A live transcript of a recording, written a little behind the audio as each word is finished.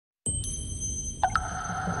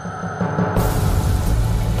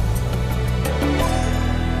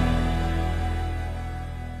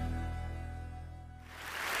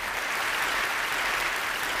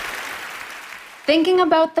Thinking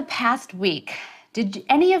about the past week, did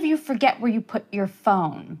any of you forget where you put your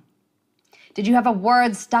phone? Did you have a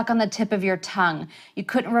word stuck on the tip of your tongue? You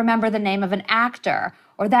couldn't remember the name of an actor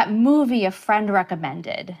or that movie a friend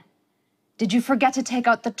recommended? Did you forget to take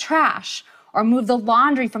out the trash or move the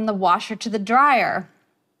laundry from the washer to the dryer?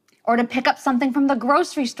 Or to pick up something from the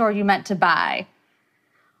grocery store you meant to buy?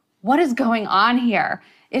 What is going on here?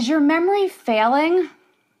 Is your memory failing?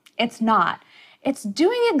 It's not. It's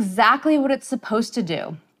doing exactly what it's supposed to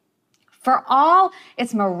do. For all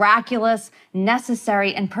its miraculous,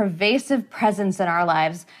 necessary, and pervasive presence in our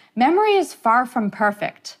lives, memory is far from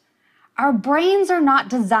perfect. Our brains are not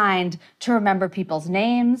designed to remember people's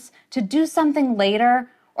names, to do something later,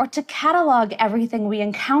 or to catalog everything we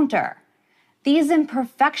encounter. These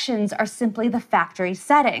imperfections are simply the factory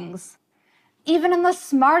settings. Even in the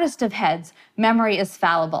smartest of heads, memory is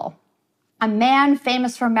fallible. A man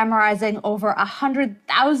famous for memorizing over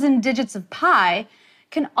 100,000 digits of pi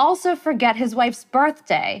can also forget his wife's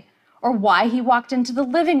birthday or why he walked into the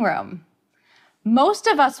living room. Most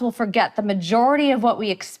of us will forget the majority of what we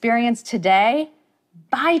experience today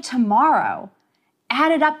by tomorrow.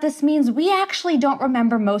 Added up, this means we actually don't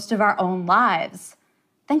remember most of our own lives.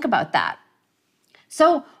 Think about that.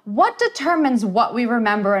 So, what determines what we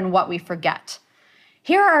remember and what we forget?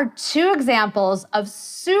 Here are two examples of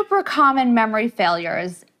super common memory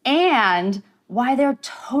failures and why they're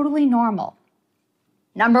totally normal.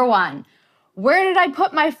 Number one, where did I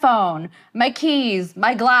put my phone, my keys,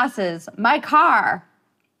 my glasses, my car?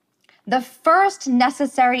 The first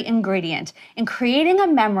necessary ingredient in creating a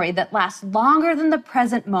memory that lasts longer than the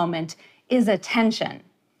present moment is attention.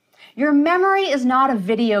 Your memory is not a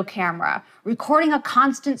video camera, recording a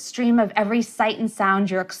constant stream of every sight and sound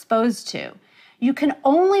you're exposed to. You can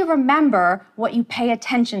only remember what you pay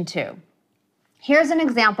attention to. Here's an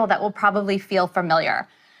example that will probably feel familiar.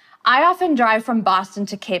 I often drive from Boston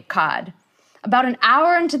to Cape Cod. About an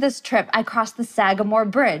hour into this trip, I crossed the Sagamore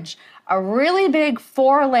Bridge, a really big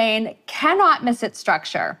 4-lane, cannot miss it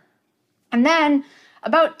structure. And then,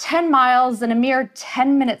 about 10 miles and a mere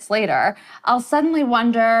 10 minutes later, I'll suddenly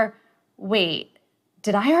wonder, wait,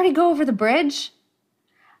 did I already go over the bridge?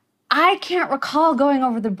 I can't recall going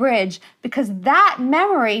over the bridge because that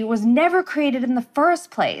memory was never created in the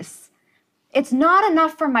first place. It's not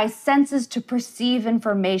enough for my senses to perceive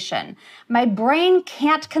information. My brain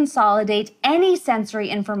can't consolidate any sensory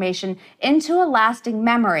information into a lasting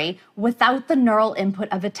memory without the neural input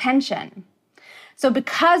of attention. So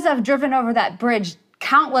because I've driven over that bridge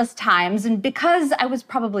countless times and because I was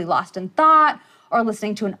probably lost in thought or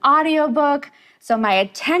listening to an audiobook, so my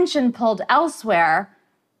attention pulled elsewhere,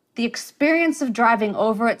 the experience of driving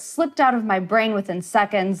over it slipped out of my brain within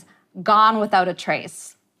seconds, gone without a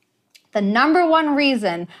trace. The number one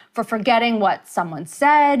reason for forgetting what someone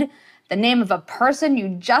said, the name of a person you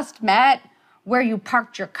just met, where you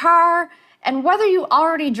parked your car, and whether you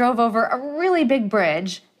already drove over a really big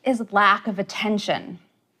bridge is lack of attention.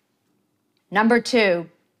 Number two,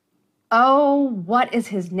 oh, what is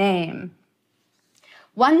his name?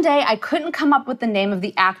 One day, I couldn't come up with the name of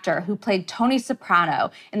the actor who played Tony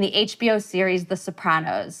Soprano in the HBO series The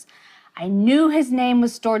Sopranos. I knew his name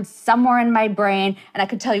was stored somewhere in my brain, and I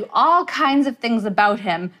could tell you all kinds of things about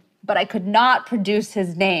him, but I could not produce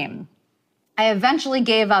his name. I eventually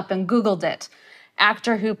gave up and Googled it.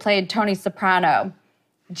 Actor who played Tony Soprano.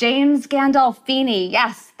 James Gandolfini,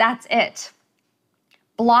 yes, that's it.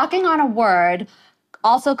 Blocking on a word,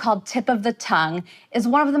 also called tip of the tongue, is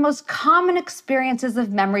one of the most common experiences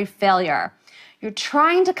of memory failure. You're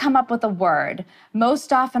trying to come up with a word,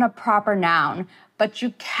 most often a proper noun, but you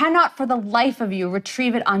cannot for the life of you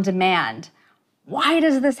retrieve it on demand. Why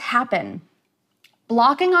does this happen?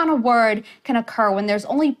 Blocking on a word can occur when there's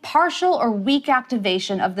only partial or weak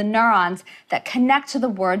activation of the neurons that connect to the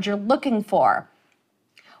word you're looking for.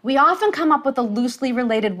 We often come up with a loosely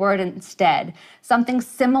related word instead, something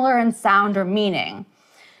similar in sound or meaning.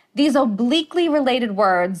 These obliquely related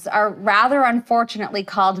words are rather unfortunately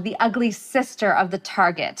called the ugly sister of the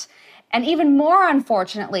target. And even more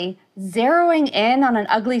unfortunately, zeroing in on an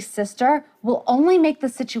ugly sister will only make the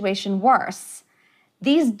situation worse.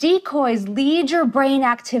 These decoys lead your brain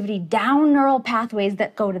activity down neural pathways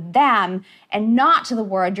that go to them and not to the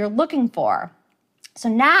word you're looking for. So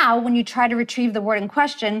now, when you try to retrieve the word in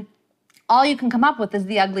question, all you can come up with is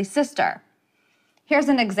the ugly sister. Here's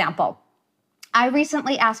an example. I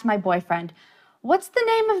recently asked my boyfriend, "What's the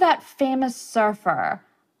name of that famous surfer?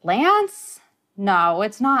 Lance? No,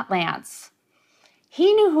 it's not Lance."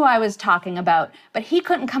 He knew who I was talking about, but he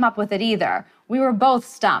couldn't come up with it either. We were both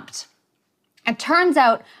stumped. It turns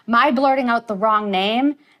out my blurting out the wrong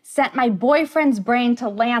name sent my boyfriend's brain to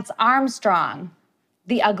Lance Armstrong.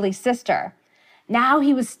 the ugly sister. Now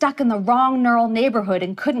he was stuck in the wrong neural neighborhood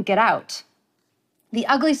and couldn't get out. The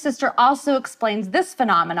ugly sister also explains this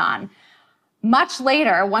phenomenon. Much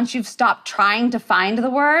later, once you've stopped trying to find the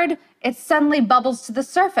word, it suddenly bubbles to the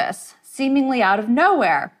surface, seemingly out of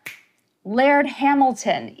nowhere. Laird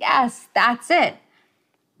Hamilton, yes, that's it.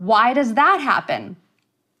 Why does that happen?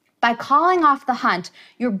 By calling off the hunt,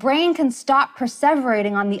 your brain can stop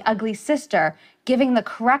perseverating on the ugly sister, giving the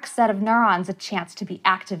correct set of neurons a chance to be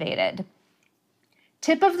activated.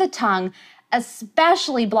 Tip of the tongue,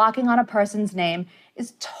 especially blocking on a person's name,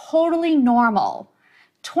 is totally normal.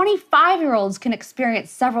 25-year-olds can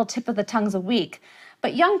experience several tip of the tongues a week,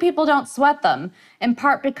 but young people don't sweat them, in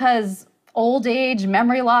part because old age,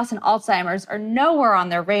 memory loss, and Alzheimer's are nowhere on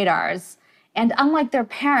their radars. And unlike their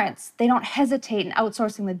parents, they don't hesitate in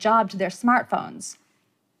outsourcing the job to their smartphones.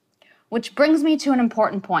 Which brings me to an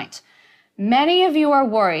important point. Many of you are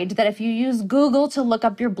worried that if you use Google to look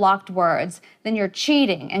up your blocked words, then you're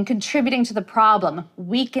cheating and contributing to the problem,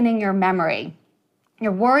 weakening your memory.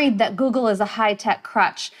 You're worried that Google is a high-tech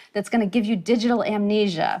crutch that's going to give you digital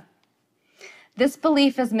amnesia. This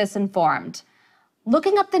belief is misinformed.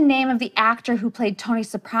 Looking up the name of the actor who played Tony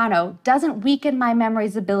Soprano doesn't weaken my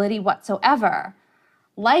memory's ability whatsoever.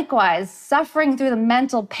 Likewise, suffering through the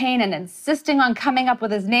mental pain and insisting on coming up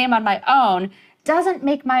with his name on my own doesn't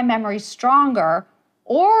make my memory stronger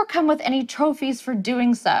or come with any trophies for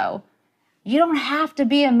doing so. You don't have to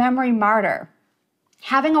be a memory martyr.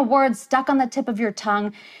 Having a word stuck on the tip of your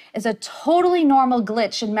tongue is a totally normal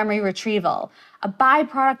glitch in memory retrieval, a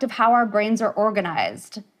byproduct of how our brains are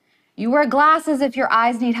organized. You wear glasses if your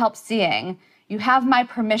eyes need help seeing. You have my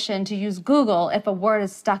permission to use Google if a word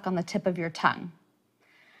is stuck on the tip of your tongue.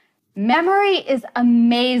 Memory is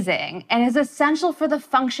amazing and is essential for the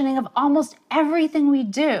functioning of almost everything we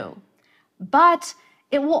do. But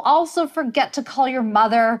it will also forget to call your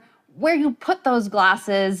mother, where you put those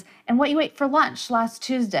glasses, and what you ate for lunch last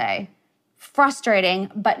Tuesday. Frustrating,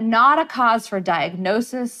 but not a cause for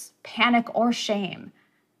diagnosis, panic, or shame.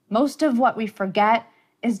 Most of what we forget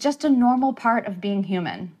is just a normal part of being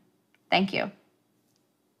human. Thank you.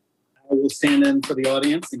 I will stand in for the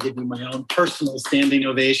audience and give you my own personal standing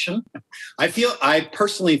ovation. I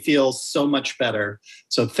personally feel so much better.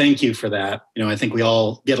 So thank you for that. I think we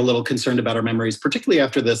all get a little concerned about our memories, particularly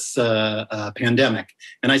after this pandemic.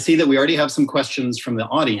 And I see that we already have some questions from the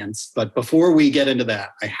audience. But before we get into that,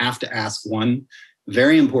 I have to ask one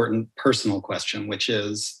very important personal question, which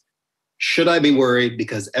is, should I be worried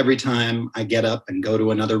because every time I get up and go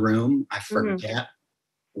to another room, I forget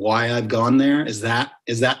why I've gone there? Is that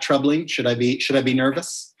troubling? Should I be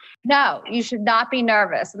nervous? No, you should not be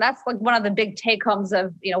nervous. And that's like one of the big take homes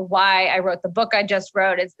of, why I wrote the book I just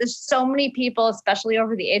wrote. There's so many people, especially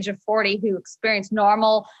over the age of 40, who experience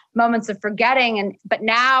normal moments of forgetting. But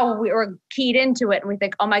now we're keyed into it and we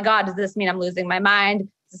think, oh my God, does this mean I'm losing my mind?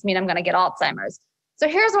 Does this mean I'm going to get Alzheimer's? So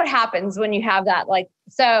here's what happens when you have that.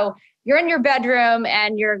 So you're in your bedroom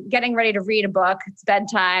and you're getting ready to read a book. It's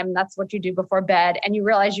bedtime. That's what you do before bed. And you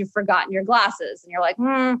realize you've forgotten your glasses. And you're like,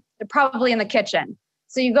 they're probably in the kitchen.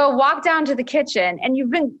 So you go walk down to the kitchen and you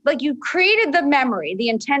created the memory, the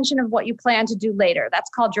intention of what you plan to do later. That's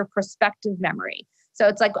called your prospective memory. So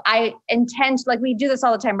it's like, we do this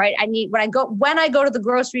all the time, right? When I go to the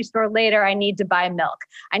grocery store later, I need to buy milk.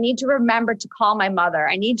 I need to remember to call my mother.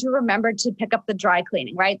 I need to remember to pick up the dry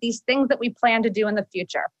cleaning, right? These things that we plan to do in the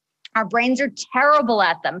future. Our brains are terrible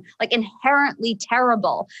at them, inherently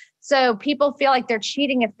terrible. So people feel like they're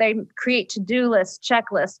cheating if they create to-do lists,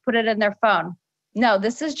 checklists, put it in their phone. No,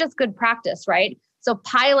 this is just good practice, right? So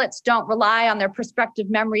pilots don't rely on their prospective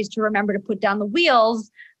memories to remember to put down the wheels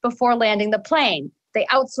before landing the plane. They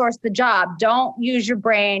outsource the job. Don't use your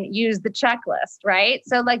brain, use the checklist, right?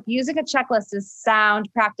 So using a checklist is sound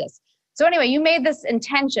practice. So anyway, you made this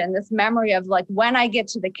intention, this memory of when I get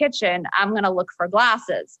to the kitchen, I'm going to look for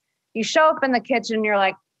glasses. You show up in the kitchen, you're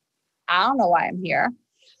like, I don't know why I'm here.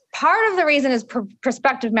 Part of the reason is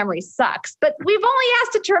prospective memory sucks, but we've only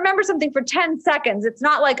asked it to remember something for 10 seconds. It's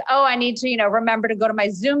not like, I need to, remember to go to my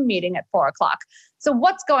Zoom meeting at 4:00. So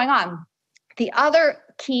what's going on? The other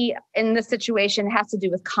key in this situation has to do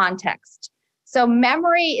with context. So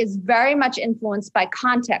memory is very much influenced by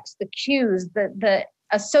context, the cues, the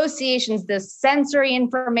associations, the sensory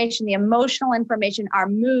information, the emotional information, our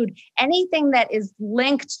mood, anything that is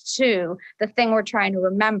linked to the thing we're trying to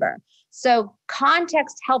remember. So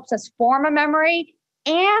context helps us form a memory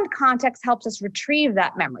and context helps us retrieve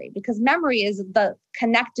that memory because memory is the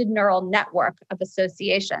connected neural network of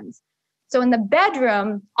associations. So in the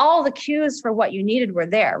bedroom, all the cues for what you needed were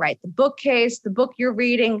there, right? The bookcase, the book you're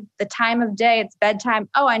reading, the time of day, it's bedtime.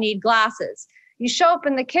 Oh, I need glasses. You show up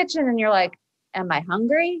in the kitchen and you're like, am I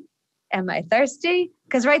hungry? Am I thirsty?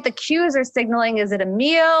 Because, right, the cues are signaling, is it a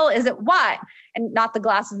meal? Is it what? And not the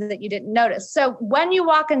glasses that you didn't notice. So when you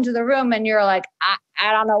walk into the room and you're like,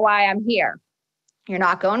 I don't know why I'm here. You're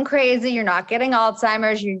not going crazy. You're not getting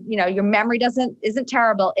Alzheimer's. Your memory isn't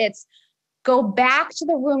terrible. It's go back to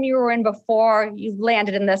the room you were in before you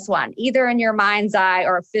landed in this one, either in your mind's eye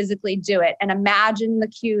or physically do it and imagine the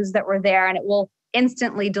cues that were there, and it will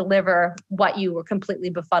instantly deliver what you were completely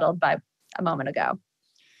befuddled by a moment ago.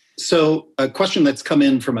 So a question that's come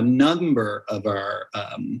in from a number of our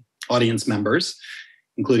audience members,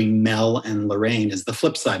 including Mel and Lorraine, is the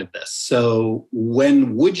flip side of this. So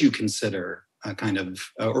when would you consider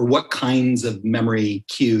or what kinds of memory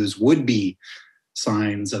cues would be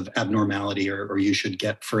signs of abnormality or you should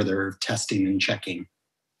get further testing and checking?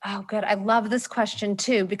 Oh, good. I love this question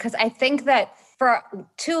too, because I think that for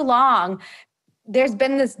too long, there's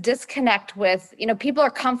been this disconnect with, people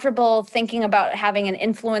are comfortable thinking about having an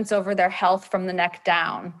influence over their health from the neck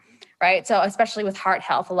down, right? So especially with heart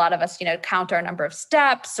health, a lot of us, count our number of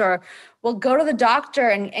steps, or we'll go to the doctor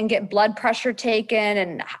and get blood pressure taken.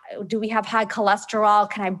 And do we have high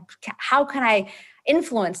cholesterol? How can I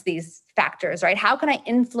influence these factors, right? How can I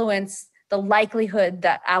influence the likelihood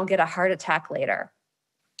that I'll get a heart attack later?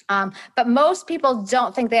 But most people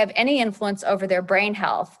don't think they have any influence over their brain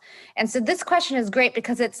health. And so this question is great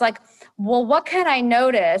because it's like, well, what can I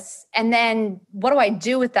notice? And then what do I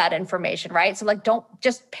do with that information, right? So don't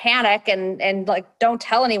just panic and don't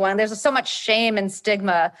tell anyone. There's so much shame and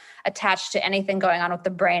stigma attached to anything going on with the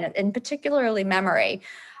brain, and particularly memory.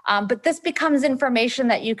 But this becomes information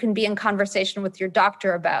that you can be in conversation with your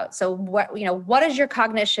doctor about. So what is your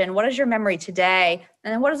cognition? What is your memory today?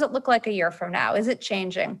 And then what does it look like a year from now? Is it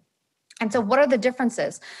changing? And so what are the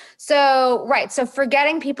differences? So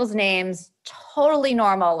forgetting people's names, totally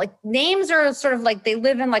normal. Names are sort of they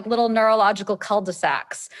live in little neurological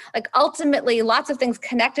cul-de-sacs. Ultimately, lots of things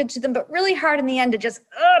connected to them, but really hard in the end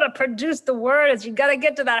to produce the words. You got to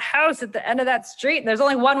get to that house at the end of that street, and there's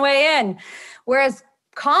only one way in. Whereas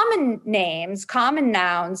common names, common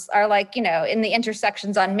nouns are in the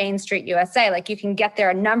intersections on Main Street, USA. You can get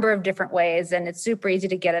there a number of different ways, and it's super easy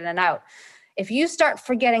to get in and out. If you start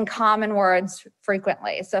forgetting common words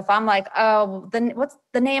frequently, so if I'm then what's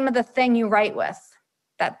the name of the thing you write with?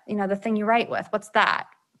 The thing you write with, what's that?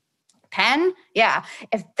 Pen? Yeah.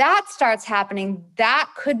 If that starts happening, that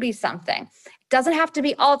could be something. It doesn't have to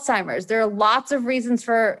be Alzheimer's. There are lots of reasons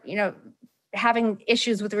for, having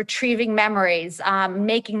issues with retrieving memories,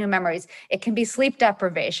 making new memories. It can be sleep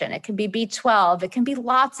deprivation. It can be B12. It can be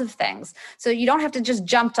lots of things. So you don't have to just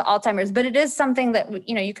jump to Alzheimer's, but it is something that,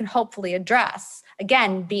 you can hopefully address.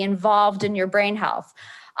 Again, be involved in your brain health.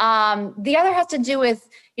 The other has to do with,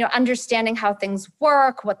 understanding how things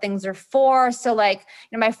work, what things are for. So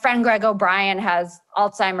my friend Greg O'Brien has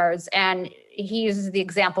Alzheimer's, and he uses the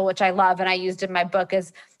example, which I love, and I used in my book,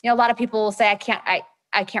 is, a lot of people will say,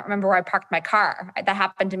 I can't remember where I parked my car. That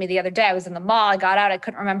happened to me the other day. I was in the mall. I got out. I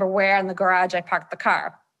couldn't remember where in the garage I parked the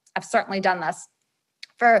car. I've certainly done this.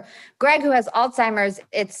 For Greg, who has Alzheimer's,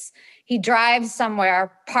 he drives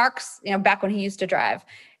somewhere, parks, back when he used to drive,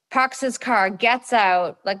 parks his car, gets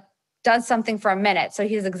out, does something for a minute. So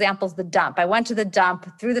his example's the dump. I went to the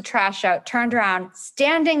dump, threw the trash out, turned around,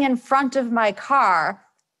 standing in front of my car,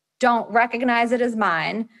 don't recognize it as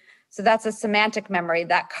mine. So that's a semantic memory.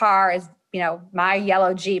 That car is my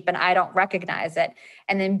yellow Jeep, and I don't recognize it.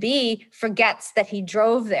 And then B, forgets that he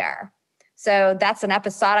drove there. So that's an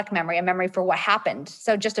episodic memory, a memory for what happened.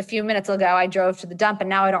 So just a few minutes ago, I drove to the dump, and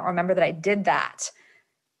now I don't remember that I did that.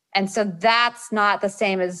 And so that's not the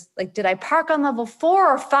same as did I park on level 4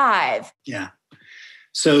 or 5? Yeah.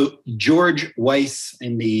 So George Weiss,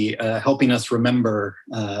 in the Helping Us Remember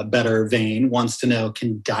Better vein, wants to know,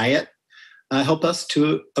 can diet help us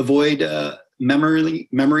to avoid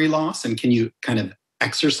memory loss? And can you kind of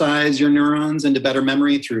exercise your neurons into better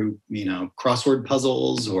memory through, crossword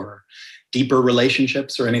puzzles or deeper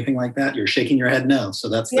relationships or anything like that? You're shaking your head no. So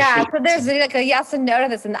that's so there's a yes and no to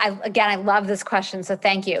this. And I love this question. So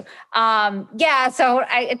thank you. So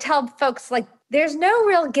I tell folks there's no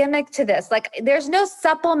real gimmick to this. There's no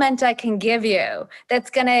supplement I can give you that's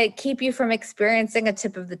going to keep you from experiencing a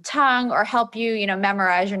tip of the tongue or help you,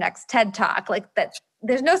 memorize your next TED Talk.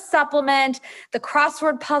 There's no supplement. The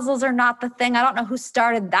crossword puzzles are not the thing. I don't know who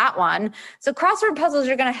started that one. So crossword puzzles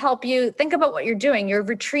are going to help you think about what you're doing. You're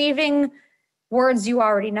retrieving words you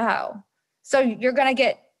already know. So you're going to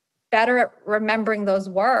get better at remembering those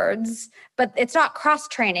words, but it's not cross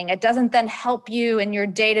training. It doesn't then help you in your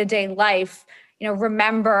day-to-day life,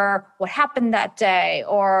 remember what happened that day,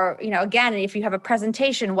 or, again, if you have a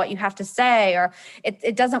presentation, what you have to say, or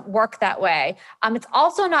it doesn't work that way. It's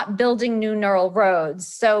also not building new neural roads.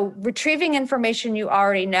 So retrieving information you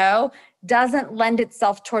already know doesn't lend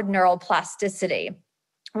itself toward neural plasticity,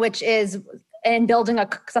 which is in building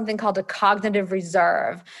something called a cognitive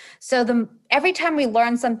reserve. So every time we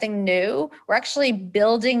learn something new, we're actually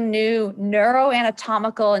building new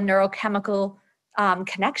neuroanatomical and neurochemical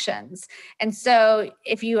connections. And so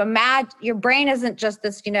if you imagine, your brain isn't just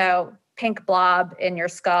this, pink blob in your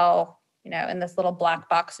skull, in this little black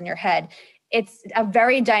box in your head. It's a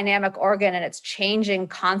very dynamic organ, and it's changing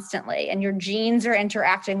constantly. And your genes are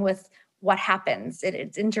interacting with what happens.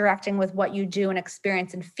 It's interacting with what you do and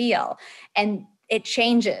experience and feel. And it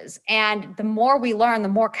changes. And the more we learn, the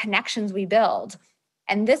more connections we build.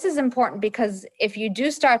 And this is important because if you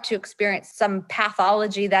do start to experience some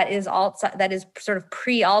pathology that is sort of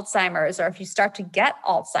pre-Alzheimer's, or if you start to get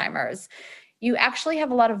Alzheimer's, you actually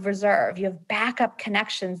have a lot of reserve. You have backup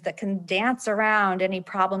connections that can dance around any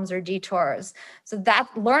problems or detours. So that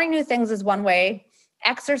learning new things is one way.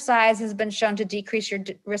 Exercise has been shown to decrease your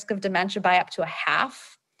risk of dementia by up to a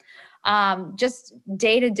half. Just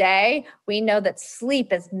day to day, we know that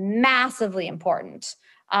sleep is massively important,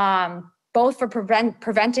 both for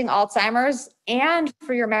preventing Alzheimer's and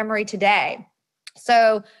for your memory today.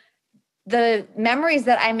 So the memories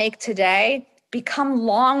that I make today become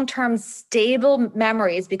long-term stable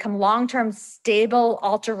memories, become long-term stable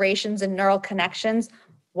alterations in neural connections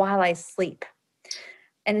while I sleep.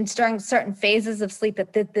 And during certain phases of sleep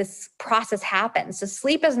that this process happens. So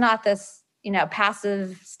sleep is not this,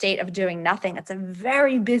 passive state of doing nothing. It's a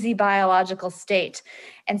very busy biological state.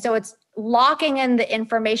 And so it's locking in the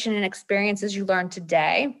information and experiences you learned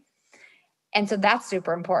today. And so that's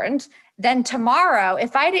super important. Then tomorrow,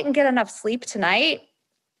 if I didn't get enough sleep tonight,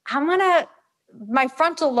 my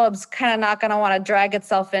frontal lobe's kind of not going to want to drag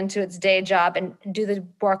itself into its day job and do the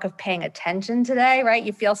work of paying attention today, right?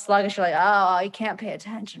 You feel sluggish. You're like, oh, you can't pay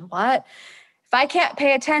attention. What? If I can't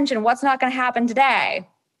pay attention, what's not going to happen today?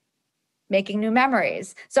 Making new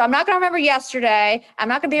memories. So I'm not going to remember yesterday. I'm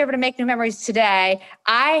not going to be able to make new memories today.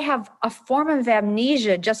 I have a form of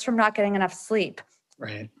amnesia just from not getting enough sleep.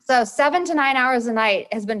 Right. So 7 to 9 hours a night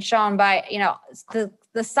has been shown by,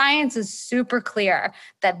 the science is super clear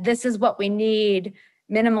that this is what we need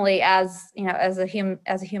minimally as a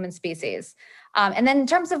human species. And then in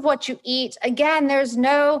terms of what you eat, again, there's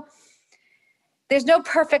no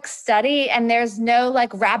perfect study, and there's no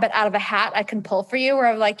rabbit out of a hat I can pull for you,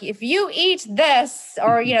 where if you eat this,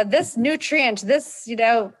 or, this nutrient, this,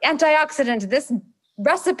 antioxidant, this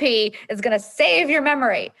recipe is going to save your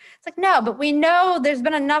memory. It's no, but we know there's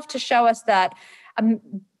been enough to show us that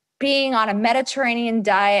being on a Mediterranean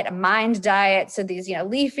diet, a MIND diet, so these,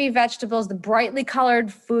 leafy vegetables, the brightly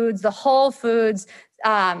colored foods, the whole foods,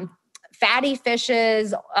 fatty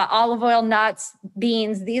fishes, olive oil, nuts,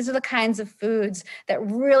 beans, these are the kinds of foods that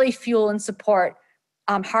really fuel and support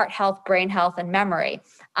heart health, brain health, and memory.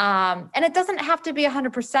 And it doesn't have to be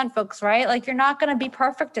 100%, folks, right? You're not going to be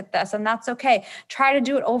perfect at this, and that's okay. Try to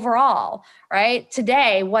do it overall, right?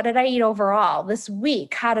 Today, what did I eat overall? This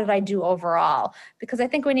week, how did I do overall? Because I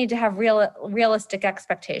think we need to have realistic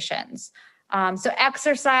expectations. So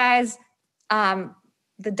exercise,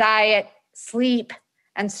 the diet, sleep,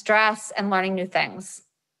 and stress, and learning new things.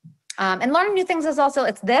 And learning new things is also,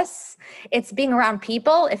 it's being around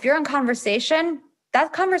people. If you're in conversation,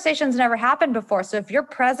 that conversation's never happened before. So if you're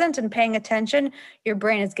present and paying attention, your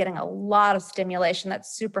brain is getting a lot of stimulation.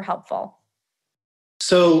 That's super helpful.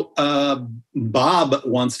 So Bob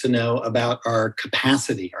wants to know about our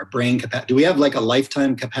capacity, our brain capacity. Do we have a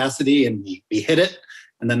lifetime capacity and we hit it,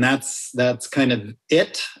 and then that's kind of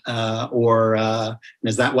it? Or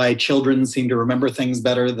is that why children seem to remember things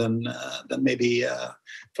better than maybe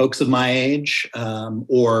folks of my age?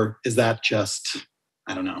 Or is that just,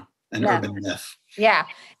 I don't know, an urban myth? Yeah,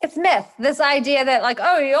 it's myth. This idea that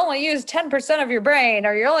you only use 10% of your brain,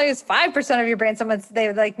 or you only use 5% of your brain.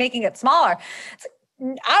 They're making it smaller. I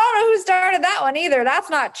don't know who started that one either. That's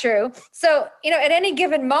not true. So, at any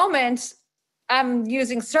given moment, I'm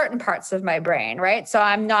using certain parts of my brain, right? So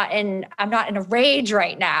I'm not in a rage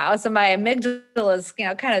right now. So my amygdala is,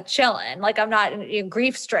 kind of chilling. I'm not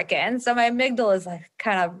grief stricken. So my amygdala is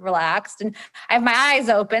kind of relaxed, and I have my eyes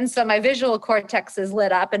open. So my visual cortex is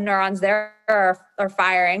lit up and neurons there are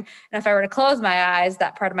firing. And if I were to close my eyes,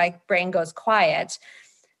 that part of my brain goes quiet.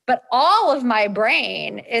 But all of my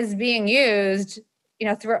brain is being used,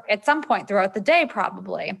 at some point throughout the day,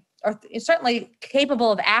 probably, or certainly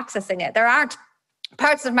capable of accessing it. There aren't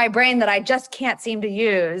parts of my brain that I just can't seem to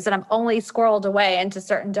use, and I'm only squirreled away into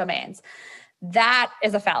certain domains. That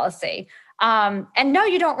is a fallacy. And no,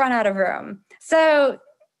 you don't run out of room. So,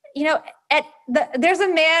 there's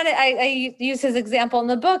a man, I use his example in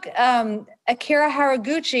the book, Akira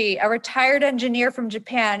Haraguchi, a retired engineer from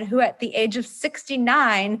Japan, who at the age of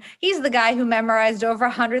 69, he's the guy who memorized over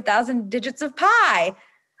 100,000 digits of pi.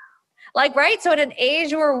 Like, right? So at an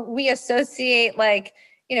age where we associate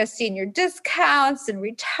senior discounts and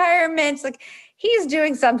retirements, like he's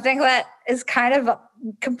doing something that is kind of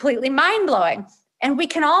completely mind-blowing. And we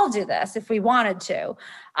can all do this if we wanted to.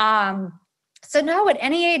 So no, at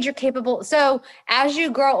any age you're capable. So as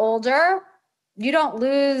you grow older, you don't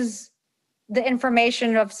lose the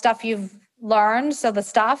information of stuff you've learned. So the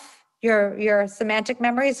stuff, your semantic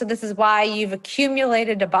memory. So this is why you've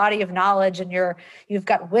accumulated a body of knowledge and you've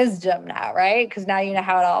got wisdom now, right? Because now you know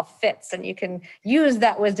how it all fits and you can use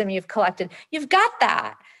that wisdom you've collected. You've got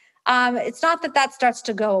that. It's not that starts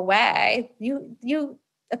to go away. You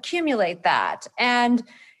accumulate that. And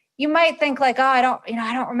you might think like, oh, I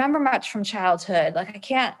don't remember much from childhood. Like I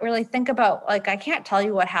can't really think about, I can't tell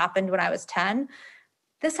you what happened when I was 10.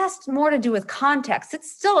 This has more to do with context.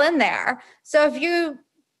 It's still in there. So if you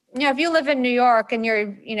live in New York and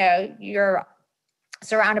you're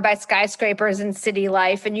surrounded by skyscrapers and city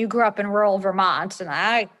life and you grew up in rural Vermont and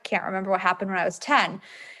I can't remember what happened when I was 10.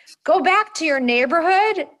 Go back to your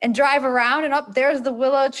neighborhood and drive around and there's the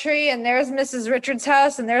willow tree and there's Mrs. Richards'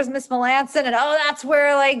 house and there's Miss Melanson and that's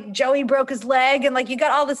where Joey broke his leg and you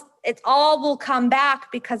got all this. It all will come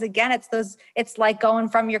back because again, it's like going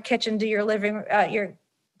from your kitchen to your your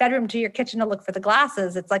bedroom to your kitchen to look for the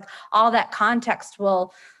glasses. It's like all that context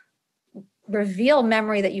will reveal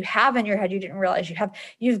memory that you have in your head you didn't realize you have.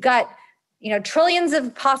 You've got trillions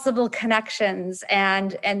of possible connections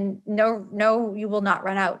and no, you will not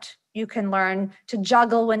run out. You can learn to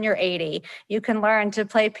juggle when you're 80. You can learn to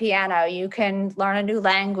play piano. You can learn a new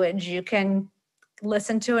language. You can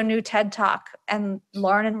listen to a new TED Talk and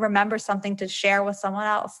learn and remember something to share with someone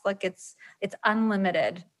else. It's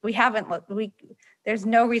unlimited. There's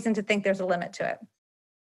no reason to think there's a limit to it.